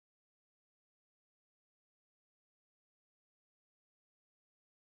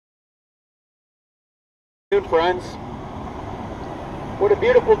Friends, what a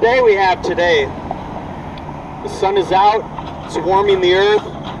beautiful day we have today. The sun is out, it's warming the earth.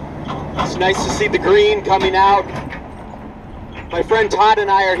 It's nice to see the green coming out. My friend Todd and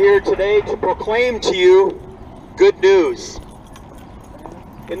I are here today to proclaim to you good news.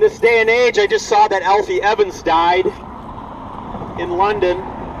 In this day and age, I just saw that Alfie Evans died in London.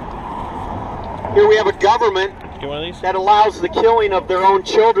 Here we have a government that allows the killing of their own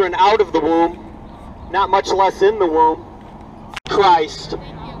children out of the womb, not much less in the womb. Christ,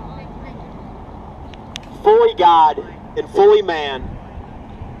 fully God and fully man,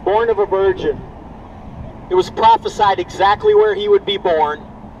 born of a virgin. It was prophesied exactly where he would be born.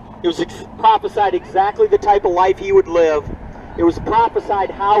 It was prophesied exactly the type of life he would live. It was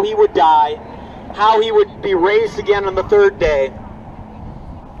prophesied how he would die, how he would be raised again on the third day.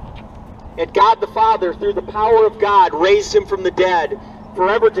 And God the Father, through the power of God, raised him from the dead,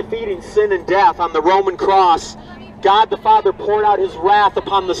 forever defeating sin and death on the Roman cross. God the Father poured out his wrath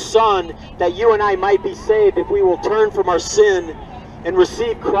upon the Son that you and I might be saved if we will turn from our sin and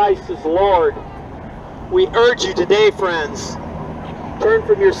receive Christ as Lord. We urge you today, friends, turn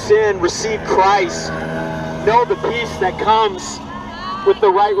from your sin, receive Christ. Know the peace that comes with the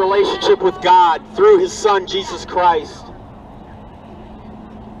right relationship with God through his Son, Jesus Christ.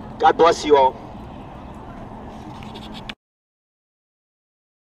 God bless you all.